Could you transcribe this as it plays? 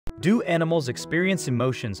Do animals experience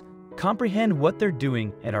emotions, comprehend what they're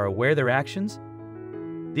doing, and are aware of their actions?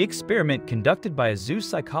 The experiment conducted by a zoo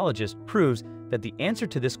psychologist proves that the answer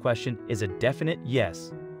to this question is a definite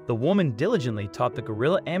yes. The woman diligently taught the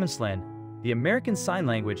gorilla eMystery, the American Sign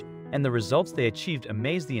Language, and the results they achieved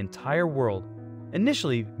amazed the entire world.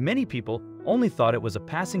 Initially, many people only thought it was a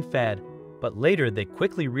passing fad, but later they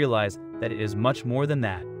quickly realized that it is much more than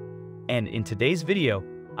that. And in today's video,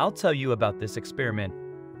 I'll tell you about this experiment,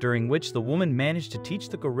 during which the woman managed to teach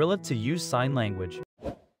the gorilla to use sign language.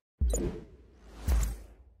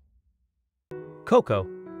 Coco,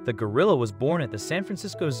 the gorilla, was born at the San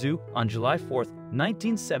Francisco Zoo on July 4,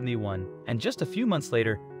 1971, and just a few months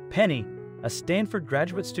later, Penny, a Stanford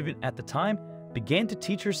graduate student at the time, began to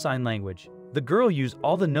teach her sign language. The girl used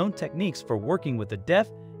all the known techniques for working with the deaf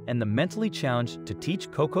and the mentally challenged to teach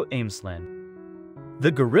Coco eMystery. The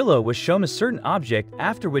gorilla was shown a certain object,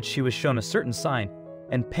 after which she was shown a certain sign,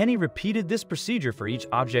 and Penny repeated this procedure for each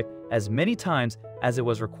object as many times as it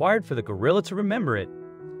was required for the gorilla to remember it.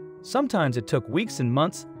 Sometimes it took weeks and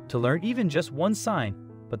months to learn even just one sign,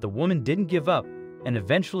 but the woman didn't give up, and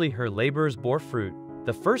eventually her labors bore fruit.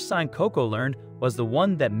 The first sign Coco learned was the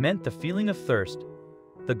one that meant the feeling of thirst.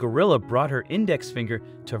 The gorilla brought her index finger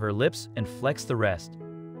to her lips and flexed the rest.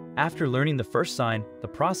 After learning the first sign, the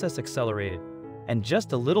process accelerated, and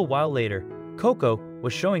just a little while later, Coco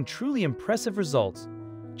was showing truly impressive results.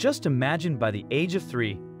 Just imagine, by the age of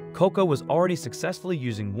 3, Coco was already successfully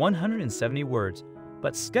using 170 words,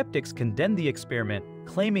 but skeptics condemned the experiment,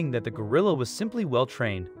 claiming that the gorilla was simply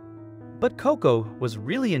well-trained. But Coco was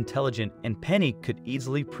really intelligent, and Penny could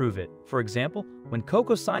easily prove it. For example, when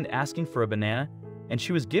Coco signed asking for a banana, and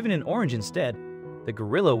she was given an orange instead, the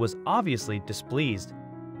gorilla was obviously displeased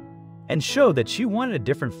and showed that she wanted a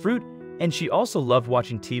different fruit, and she also loved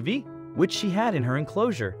watching TV, which she had in her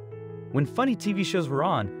enclosure. When funny TV shows were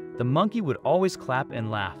on, the monkey would always clap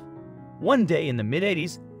and laugh. One day in the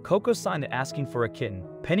mid-80s, Coco signed asking for a kitten.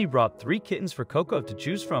 Penny brought 3 kittens for Coco to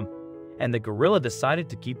choose from, and the gorilla decided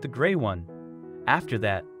to keep the gray one. After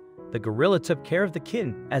that, the gorilla took care of the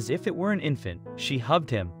kitten as if it were an infant. She hugged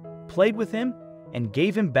him, played with him, and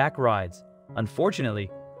gave him back rides.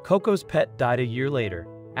 Unfortunately, Coco's pet died a year later.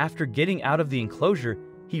 After getting out of the enclosure,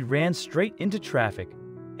 he ran straight into traffic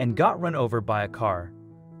and got run over by a car.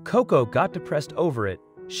 Coco got depressed over it.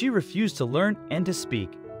 She refused to learn and to speak.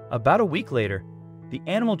 About a week later, the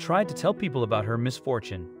animal tried to tell people about her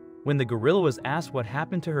misfortune. When the gorilla was asked what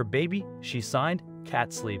happened to her baby, she signed,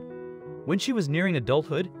 "Cat sleep." When she was nearing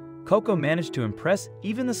adulthood, Coco managed to impress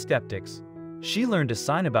even the skeptics. She learned to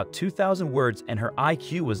sign about 2,000 words, and her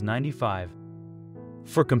IQ was 95.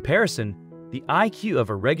 For comparison, the IQ of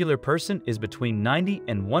a regular person is between 90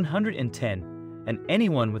 and 110, and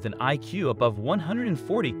anyone with an IQ above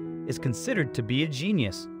 140 is considered to be a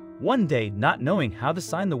genius. One day, not knowing how to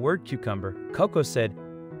sign the word cucumber, Coco said,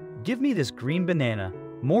 "Give me this green banana."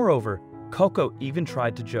 Moreover, Coco even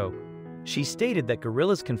tried to joke. She stated that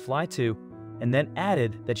gorillas can fly too, and then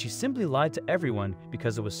added that she simply lied to everyone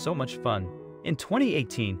because it was so much fun. In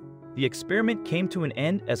 2018, the experiment came to an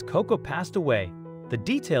end as Coco passed away. The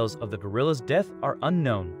details of the gorilla's death are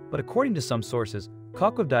unknown, but according to some sources,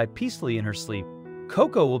 Coco died peacefully in her sleep.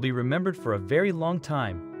 Coco will be remembered for a very long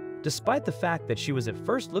time. Despite the fact that she was at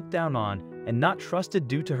first looked down on and not trusted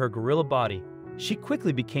due to her gorilla body, she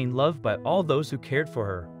quickly became loved by all those who cared for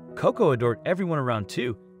her. Coco adored everyone around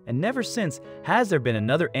too, and never since has there been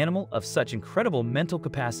another animal of such incredible mental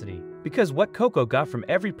capacity. Because what Coco got from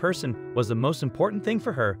every person was the most important thing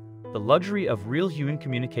for her, the luxury of real human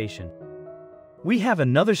communication. We have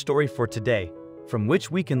another story for today, from which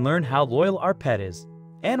we can learn how loyal our pet is.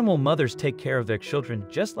 Animal mothers take care of their children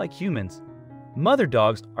just like humans. Mother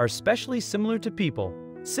dogs are especially similar to people,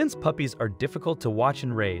 since puppies are difficult to watch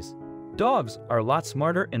and raise. Dogs are a lot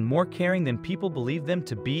smarter and more caring than people believe them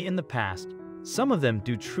to be in the past. Some of them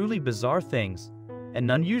do truly bizarre things. An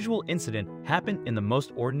unusual incident happened in the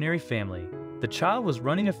most ordinary family. The child was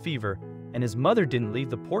running a fever, and his mother didn't leave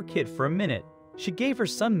the poor kid for a minute. She gave her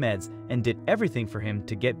son meds and did everything for him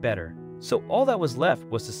to get better. So all that was left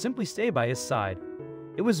was to simply stay by his side.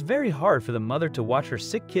 It was very hard for the mother to watch her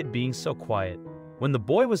sick kid being so quiet. When the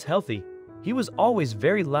boy was healthy, he was always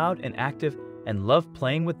very loud and active and loved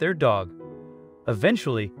playing with their dog.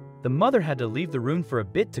 Eventually, the mother had to leave the room for a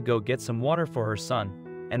bit to go get some water for her son,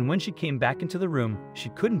 and when she came back into the room, she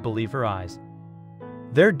couldn't believe her eyes.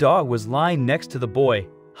 Their dog was lying next to the boy,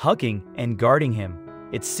 hugging and guarding him.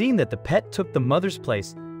 It seemed that the pet took the mother's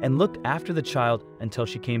place and looked after the child until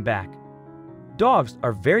she came back. Dogs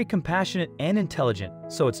are very compassionate and intelligent,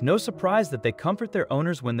 so it's no surprise that they comfort their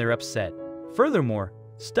owners when they're upset. Furthermore,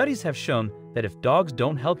 Studies have shown that if dogs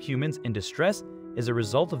don't help humans in distress, is a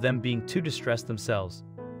result of them being too distressed themselves.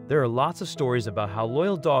 There are lots of stories about how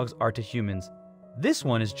loyal dogs are to humans. This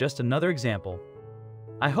one is just another example.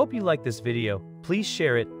 I hope you like this video. Please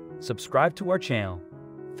share it, subscribe to our channel.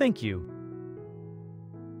 Thank you.